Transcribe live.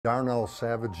Darnell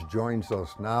Savage joins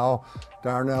us now.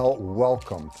 Darnell,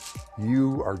 welcome.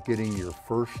 You are getting your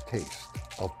first taste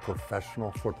of professional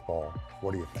football.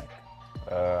 What do you think?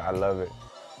 I love it.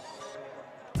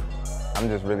 I'm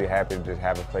just really happy to just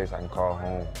have a place I can call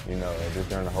home. You know, just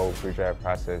during the whole pre-draft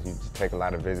process, you just take a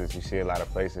lot of visits, you see a lot of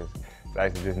places. To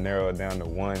actually just narrow it down to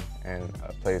one and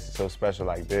a place so special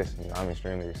like this, you know, I'm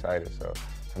extremely excited. So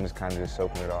I'm just kind of just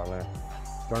soaking it all in.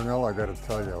 Darnell, I got to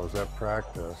tell you, I was at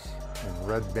practice and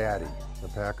Red Batty, the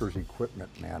Packers equipment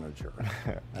manager.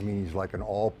 I mean, he's like an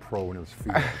all-pro in his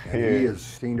field, and Yeah. he has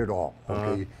seen it all.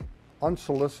 Okay,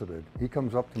 unsolicited, he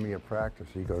comes up to me at practice.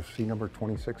 He goes, "See number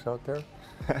 26 out there?"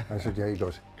 I said, "Yeah." He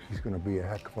goes, "He's going to be a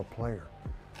heck of a player."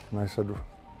 And I said,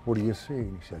 "What do you see?"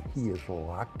 And he said, "He is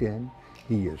locked in.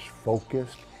 He is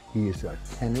focused. He is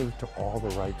attentive to all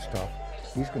the right stuff.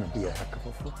 He's going to be a heck of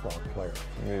a football player."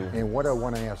 Yeah. And what I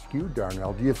want to ask you,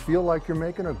 Darnell, do you feel like you're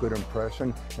making a good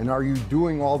impression? And are you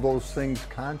doing all those things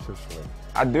consciously?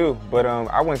 I do, but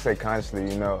I wouldn't say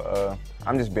consciously, you know.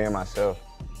 I'm just being myself,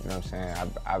 you know what I'm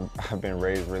saying? I've been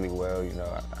raised really well, you know.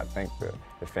 I think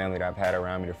the family that I've had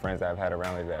around me, the friends that I've had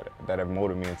around me that have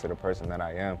molded me into the person that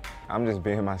I am. I'm just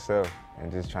being myself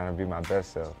and just trying to be my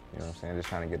best self, you know what I'm saying? Just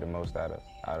trying to get the most out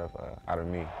of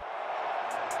me.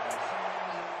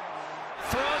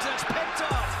 Throws and it's picked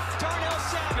off. Darnell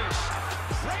Savage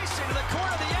racing to the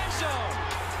corner of the end zone.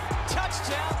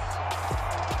 Touchdown.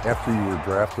 After you were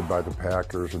drafted by the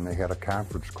Packers and they had a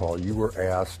conference call, you were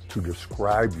asked to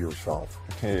describe yourself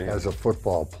as a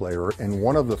football player. And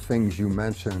one of the things you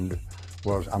mentioned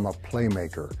was, "I'm a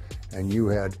playmaker." And you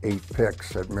had 8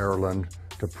 picks at Maryland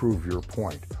to prove your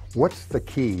point. What's the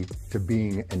key to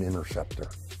being an interceptor?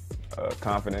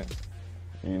 Confidence.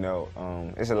 You know,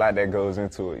 it's a lot that goes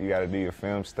into it. You got to do your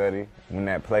film study. When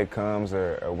that play comes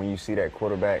or when you see that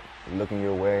quarterback looking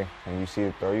your way and you see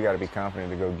the throw, you got to be confident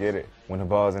to go get it. When the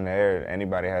ball's in the air,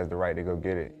 anybody has the right to go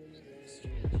get it.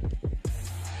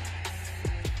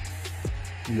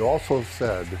 You also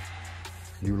said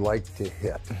you like to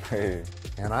hit. Hey.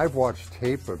 And I've watched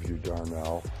tape of you,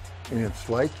 Darnell, and it's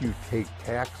like you take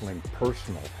tackling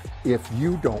personal. If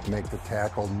you don't make the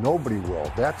tackle, nobody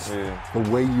will. That's the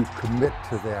way you commit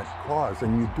to that cause,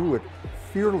 and you do it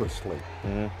fearlessly.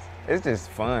 It's just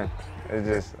fun. It's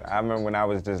just, I remember when I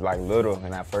was just like little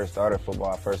and I first started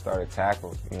football, I first started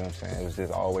tackles, you know what I'm saying? It was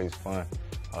just always fun.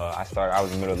 I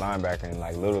was a middle linebacker in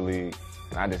like Little League,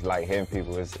 and I just like hitting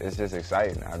people. It's just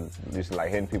exciting. I used to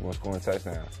like hitting people and scoring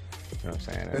touchdowns, you know what I'm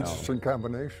saying? And, Interesting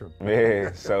combination.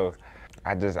 yeah, so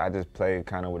I just played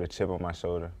kind of with a chip on my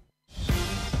shoulder.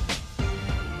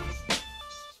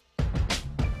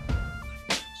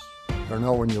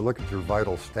 Darnell, when you look at your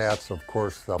vital stats, of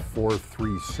course, the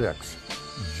 4.36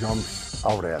 jumps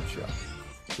out at you.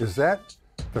 Is that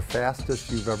the fastest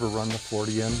you've ever run the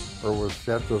 40 in, or was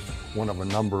that just one of a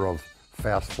number of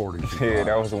fast 40s? Yeah,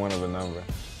 that was one of a number.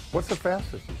 What's the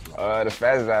fastest you've run? The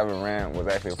fastest I ever ran was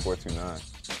actually a 4.29.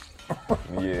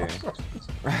 Yeah.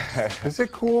 Is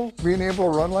it cool being able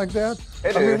to run like that?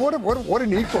 It I mean, is. what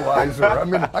an equalizer. I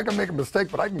mean, I can make a mistake,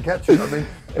 but I can catch it. I mean,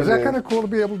 is that kind of cool to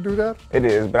be able to do that? It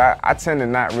is, but I tend to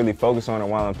not really focus on it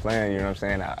while I'm playing, you know what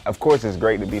I'm saying? Of course, it's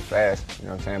great to be fast, you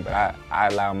know what I'm saying? But I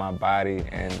allow my body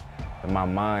and my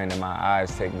mind and my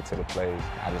eyes take me to the plays.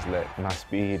 I just let my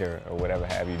speed or whatever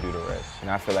have you do the rest. And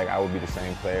I feel like I would be the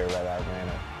same player whether I ran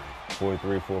a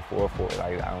 4.3, 4.4, 4.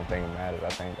 Like, I don't think it matters. I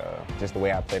think just the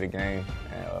way I play the game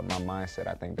and my mindset,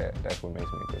 I think that's what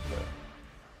makes me a good player.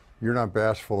 You're not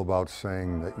bashful about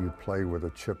saying that you play with a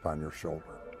chip on your shoulder,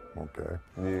 okay?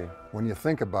 Yeah. When you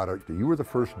think about it, you were the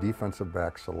first defensive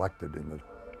back selected in the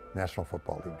National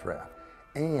Football League draft.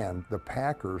 And the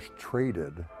Packers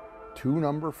traded 2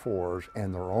 number 4s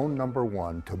and their own number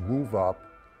 1 to move up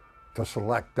to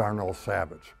select Darnell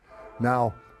Savage.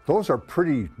 Now, those are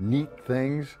pretty neat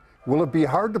things. Will it be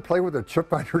hard to play with a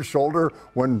chip on your shoulder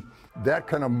when that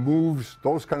kind of moves,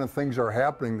 those kind of things are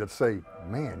happening that say,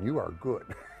 man, you are good?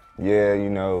 Yeah, you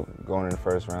know, going in the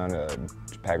first round,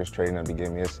 Packers trading up to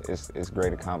get me, it's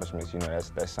great accomplishments. You know,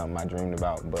 that's something I dreamed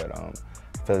about, but I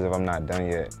feel as if I'm not done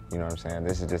yet. You know what I'm saying?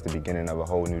 This is just the beginning of a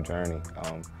whole new journey.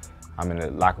 I'm in the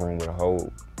locker room with a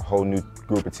whole new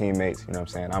group of teammates. You know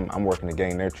what I'm saying? I'm working to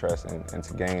gain their trust and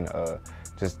to gain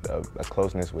just a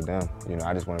closeness with them. You know,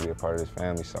 I just want to be a part of this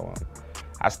family. So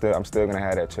I'm still gonna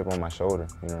have that chip on my shoulder.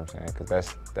 You know what I'm saying?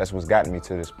 Because that's what's gotten me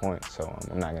to this point. So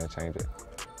I'm not gonna change it.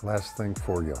 Last thing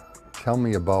for you. Tell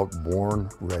me about Born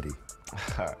Ready.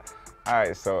 All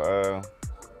right, so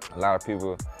a lot of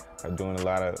people are doing a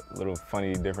lot of little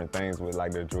funny different things with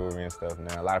like their jewelry and stuff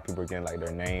now. A lot of people are getting like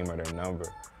their name or their number.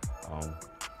 And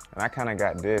I kind of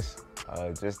got this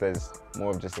Just as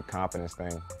more of just a confidence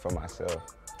thing for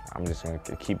myself. I'm just gonna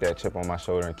keep that chip on my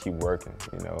shoulder and keep working,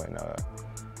 you know, and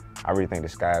I really think the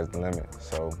sky is the limit.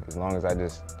 So as long as I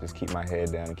just keep my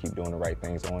head down and keep doing the right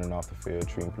things on and off the field,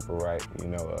 treating people right, you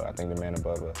know, I think the man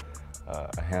above will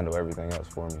handle everything else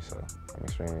for me, so I'm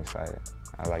extremely excited.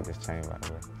 I like this chain, by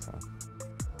the way. So.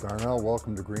 Darnell,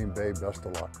 welcome to Green Bay. Best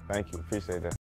of luck. Thank you, appreciate that.